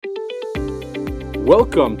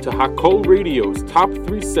Welcome to Hakol Radio's Top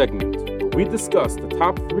 3 segment, where we discuss the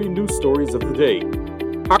top 3 news stories of the day.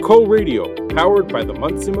 Hakol Radio, powered by the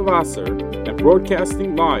Monsey Mavasser and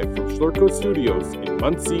broadcasting live from Shlurko Studios in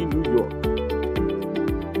Monsey, New York.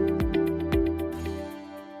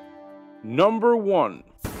 Number 1.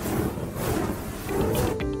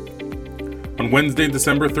 On Wednesday,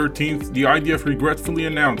 December 13th, the IDF regretfully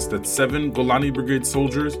announced that 7 Golani Brigade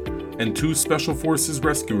soldiers and 2 Special Forces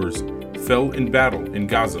rescuers fell in battle in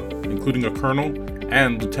Gaza, including a colonel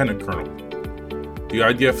and lieutenant colonel. The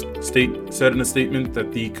IDF said in a statement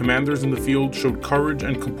that the commanders in the field showed courage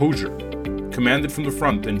and composure, commanded from the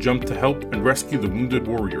front, and jumped to help and rescue the wounded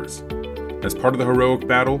warriors. As part of the heroic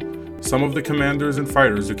battle, some of the commanders and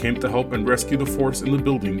fighters who came to help and rescue the force in the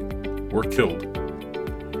building were killed.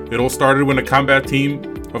 It all started when a combat team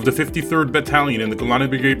of the 53rd Battalion in the Golani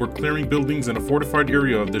Brigade were clearing buildings in a fortified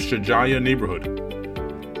area of the Shejaiya neighborhood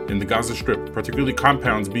in the Gaza Strip, particularly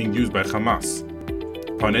compounds being used by Hamas.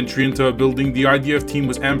 Upon entry into a building, the IDF team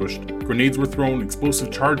was ambushed, grenades were thrown,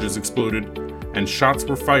 explosive charges exploded, and shots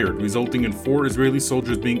were fired, resulting in 4 Israeli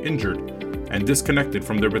soldiers being injured and disconnected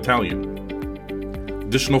from their battalion.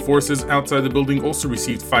 Additional forces outside the building also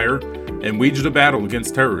received fire and waged a battle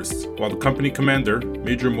against terrorists, while the company commander,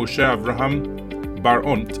 Major Moshe Avraham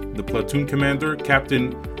Bar-Ont, the platoon commander,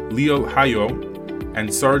 Captain Liel Hayo,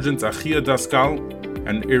 and Sergeants Achia Daskal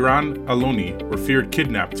and Iran Aloni were feared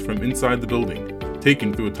kidnapped from inside the building,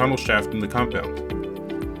 taken through a tunnel shaft in the compound.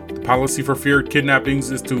 The policy for feared kidnappings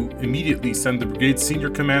is to immediately send the brigade's senior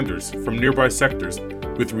commanders from nearby sectors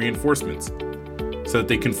with reinforcements, so that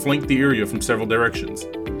they can flank the area from several directions.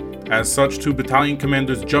 As such, 2 battalion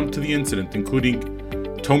commanders jumped to the incident, including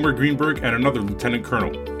Tomer Greenberg and another lieutenant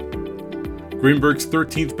colonel. Greenberg's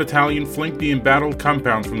 13th Battalion flanked the embattled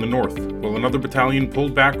compound from the north, while another battalion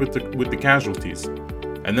pulled back with the casualties,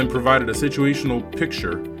 and then provided a situational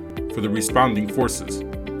picture for the responding forces.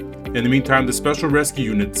 In the meantime, the Special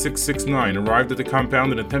Rescue Unit 669 arrived at the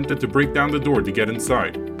compound and attempted to break down the door to get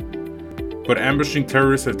inside. But ambushing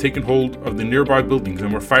terrorists had taken hold of the nearby buildings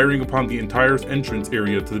and were firing upon the entire entrance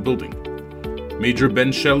area to the building. Major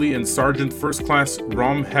Ben Shelley and Sergeant First Class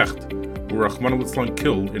Ram Hecht were Rahman al-Islam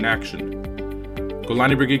killed in action.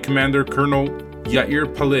 Golani Brigade Commander Colonel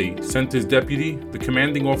Yair Paley sent his deputy, the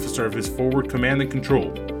commanding officer of his forward command and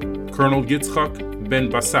control, Colonel Yitzchak Ben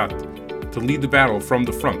Basat, to lead the battle from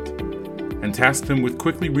the front, and tasked him with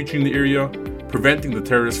quickly reaching the area, preventing the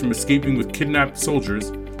terrorists from escaping with kidnapped soldiers,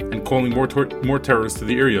 and calling more terrorists to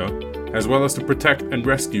the area, as well as to protect and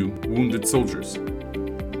rescue wounded soldiers.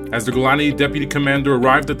 As the Golani deputy commander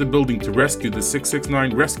arrived at the building to rescue the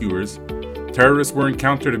 669 rescuers, terrorists were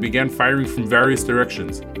encountered and began firing from various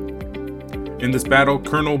directions. In this battle,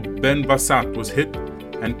 Colonel Ben Basat was hit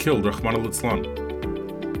and killed Rahman al-Islam.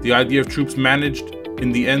 The IDF troops managed,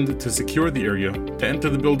 in the end, to secure the area, to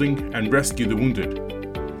enter the building and rescue the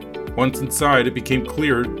wounded. Once inside, it became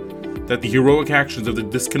clear that the heroic actions of the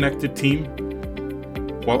disconnected team,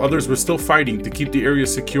 while others were still fighting to keep the area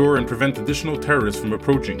secure and prevent additional terrorists from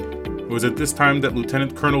approaching. It was at this time that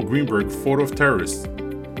Lieutenant Colonel Greenberg fought off terrorists,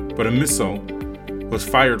 but a missile was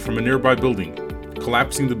fired from a nearby building,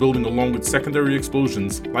 collapsing the building along with secondary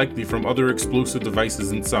explosions, likely from other explosive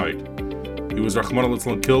devices inside. He was Rahman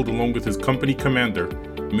al-Islam killed along with his company commander,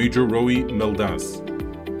 Major Roy Meldaz.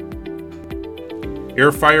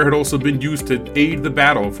 Air fire had also been used to aid the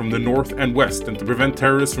battle from the north and west and to prevent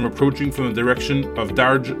terrorists from approaching from the direction of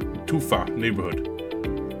Darj Tufa neighborhood.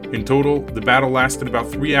 In total, the battle lasted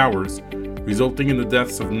about 3 hours, resulting in the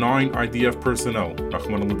deaths of 9 IDF personnel,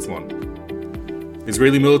 Rahman al-Islam.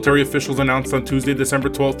 Israeli military officials announced on Tuesday, December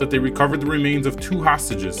 12th, that they recovered the remains of 2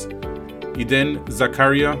 hostages, Eden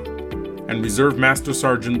Zakaria and Reserve Master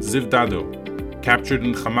Sergeant Ziv Dado, captured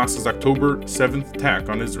in Hamas's October 7th attack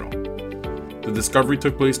on Israel. The discovery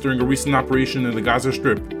took place during a recent operation in the Gaza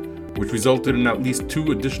Strip, which resulted in at least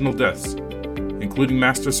 2 additional deaths, including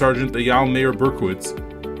Master Sergeant Eyal Meir Berkowitz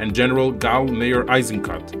and General Gal Meir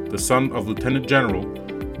Eisenkot, the son of Lieutenant General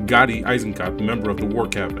Gadi Eisenkot, member of the War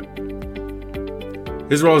Cabinet.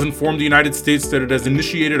 Israel has informed the United States that it has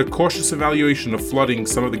initiated a cautious evaluation of flooding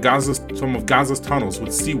some of Gaza's tunnels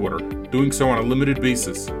with seawater, doing so on a limited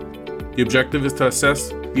basis. The objective is to assess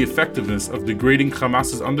the effectiveness of degrading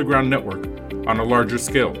Hamas's underground network on a larger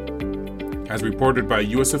scale, as reported by a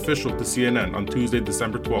U.S. official to CNN on Tuesday,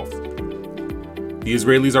 December 12th. The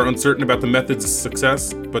Israelis are uncertain about the method's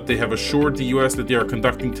success, but they have assured the U.S. that they are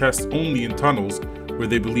conducting tests only in tunnels where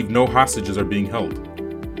they believe no hostages are being held.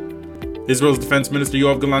 Israel's Defense Minister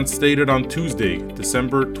Yoav Gallant stated on Tuesday,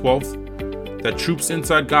 December 12th, that troops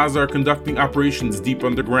inside Gaza are conducting operations deep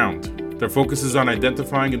underground, Their focus is on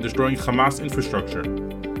identifying and destroying Hamas infrastructure.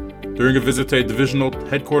 During a visit to a divisional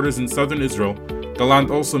headquarters in southern Israel,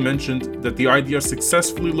 Gallant also mentioned that the IDF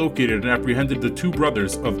successfully located and apprehended the two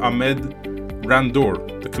brothers of Ahmed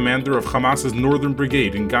Randor, the commander of Hamas's northern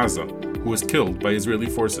brigade in Gaza, who was killed by Israeli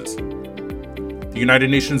forces. The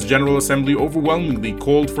United Nations General Assembly overwhelmingly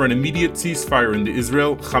called for an immediate ceasefire in the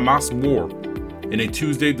Israel-Hamas war in a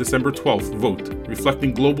Tuesday, December 12th vote,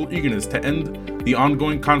 reflecting global eagerness to end the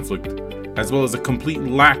ongoing conflict, as well as a complete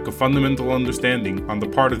lack of fundamental understanding on the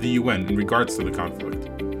part of the UN in regards to the conflict.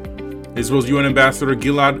 Israel's UN ambassador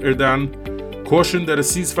Gilad Erdan cautioned that a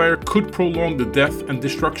ceasefire could prolong the death and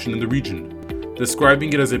destruction in the region,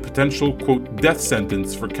 describing it as a potential, quote, death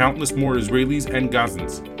sentence for countless more Israelis and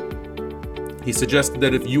Gazans. He suggested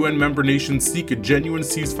that if UN member nations seek a genuine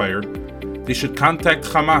ceasefire, they should contact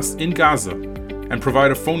Hamas in Gaza and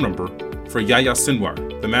provide a phone number for Yahya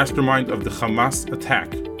Sinwar, the mastermind of the Hamas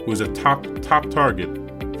attack, who is a top target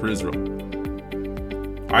for Israel.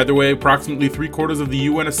 Either way, approximately 3/4 of the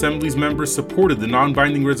UN Assembly's members supported the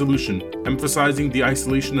non-binding resolution, emphasizing the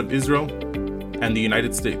isolation of Israel and the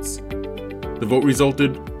United States. The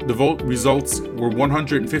vote results were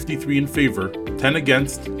 153 in favor, 10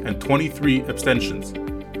 against, and 23 abstentions,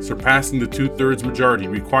 surpassing the 2/3 majority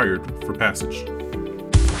required for passage.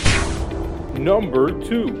 Number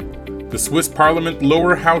 2. The Swiss Parliament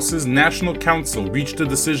Lower House's National Council reached a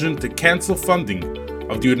decision to cancel funding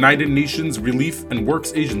of the United Nations Relief and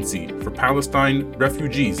Works Agency for Palestine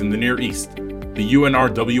refugees in the Near East, the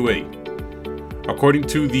UNRWA. According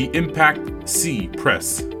to the Impact C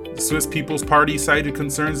press, the Swiss People's Party cited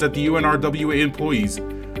concerns that the UNRWA employees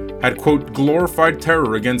had, quote, glorified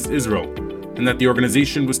terror against Israel, and that the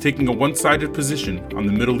organization was taking a one-sided position on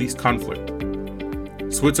the Middle East conflict.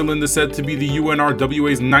 Switzerland is said to be the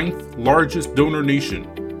UNRWA's 9th largest donor nation.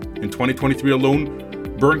 In 2023 alone,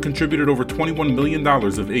 Bern contributed over $21 million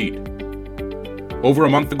of aid. Over a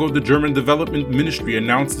month ago, the German Development Ministry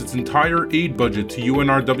announced its entire aid budget to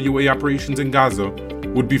UNRWA operations in Gaza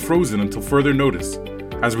would be frozen until further notice,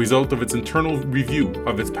 as a result of its internal review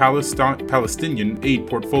of its Palestinian aid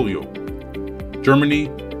portfolio. Germany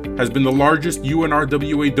has been the largest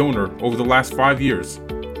UNRWA donor over the last 5 years.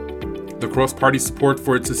 The cross-party support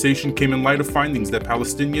for its cessation came in light of findings that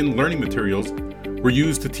Palestinian learning materials were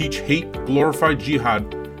used to teach hate, glorify jihad,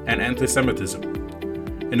 and anti-Semitism.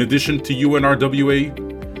 In addition to UNRWA,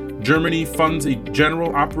 Germany funds a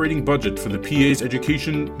general operating budget for the PA's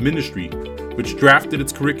education ministry, which drafted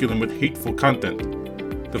its curriculum with hateful content.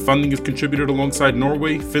 The funding is contributed alongside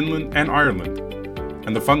Norway, Finland, and Ireland,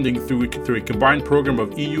 and the funding through a combined program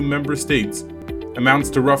of EU member states amounts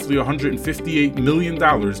to roughly $158 million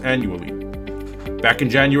annually. Back in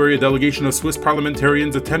January, a delegation of Swiss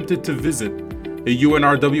parliamentarians attempted to visit a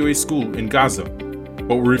UNRWA school in Gaza,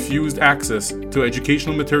 but were refused access to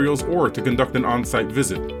educational materials or to conduct an on-site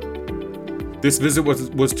visit. This visit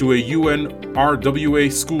was to a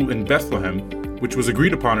UNRWA school in Bethlehem, which was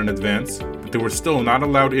agreed upon in advance, but they were still not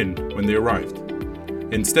allowed in when they arrived.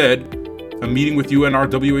 Instead, a meeting with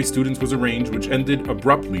UNRWA students was arranged, which ended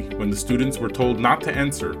abruptly when the students were told not to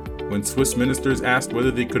answer when Swiss ministers asked whether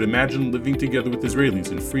they could imagine living together with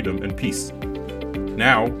Israelis in freedom and peace.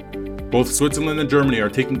 Now, both Switzerland and Germany are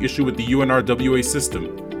taking issue with the UNRWA system,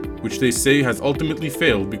 which they say has ultimately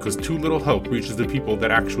failed because too little help reaches the people that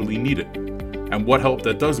actually need it, and what help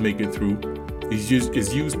that does make it through is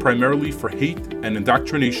used primarily for hate and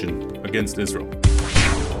indoctrination against Israel.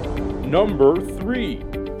 Number 3.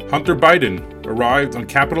 Hunter Biden arrived on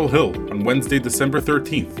Capitol Hill on Wednesday, December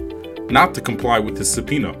 13th, not to comply with his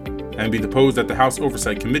subpoena and be deposed at the House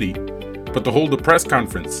Oversight Committee, but to hold a press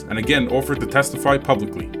conference and again offered to testify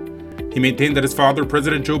publicly. He maintained that his father,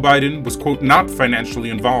 President Joe Biden, was, quote, not financially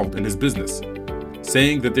involved in his business,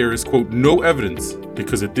 saying that there is, quote, no evidence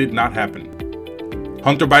because it did not happen.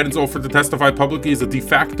 Hunter Biden's offer to testify publicly is a de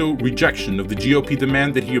facto rejection of the GOP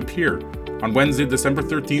demand that he appear on Wednesday, December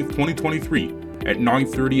 13th, 2023, at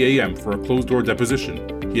 9:30 a.m. for a closed-door deposition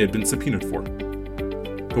he had been subpoenaed for.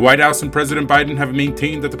 The White House and President Biden have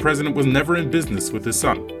maintained that the president was never in business with his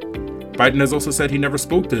son. Biden has also said he never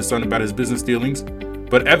spoke to his son about his business dealings,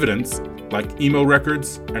 but evidence, like email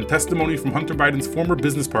records and testimony from Hunter Biden's former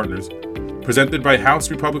business partners, presented by House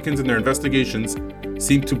Republicans in their investigations,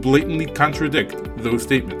 seem to blatantly contradict those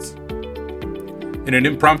statements. In an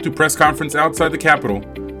impromptu press conference outside the Capitol,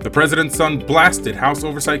 the president's son blasted House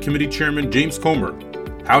Oversight Committee Chairman James Comer,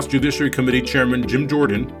 House Judiciary Committee Chairman Jim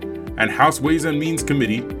Jordan, and House Ways and Means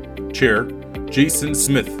Committee Chair Jason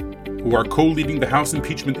Smith, who are co-leading the House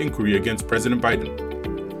impeachment inquiry against President Biden.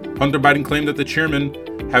 Hunter Biden claimed that the chairmen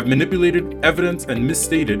have manipulated evidence and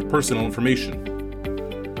misstated personal information.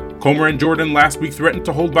 Comer and Jordan last week threatened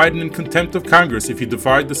to hold Biden in contempt of Congress if he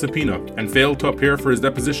defied the subpoena and failed to appear for his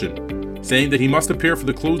deposition, saying that he must appear for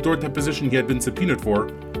the closed-door deposition he had been subpoenaed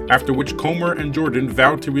for, after which Comer and Jordan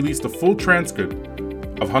vowed to release the full transcript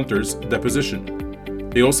of Hunter's deposition.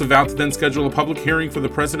 They also vowed to then schedule a public hearing for the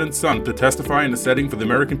president's son to testify in a setting for the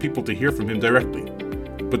American people to hear from him directly.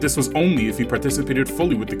 But this was only if he participated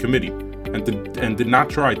fully with the committee and did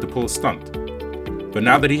not try to pull a stunt. But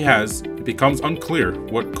now that he has, it becomes unclear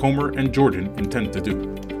what Comer and Jordan intend to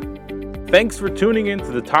do. Thanks for tuning in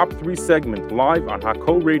to the Top 3 segment live on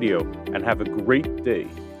Hako Radio, and have a great day.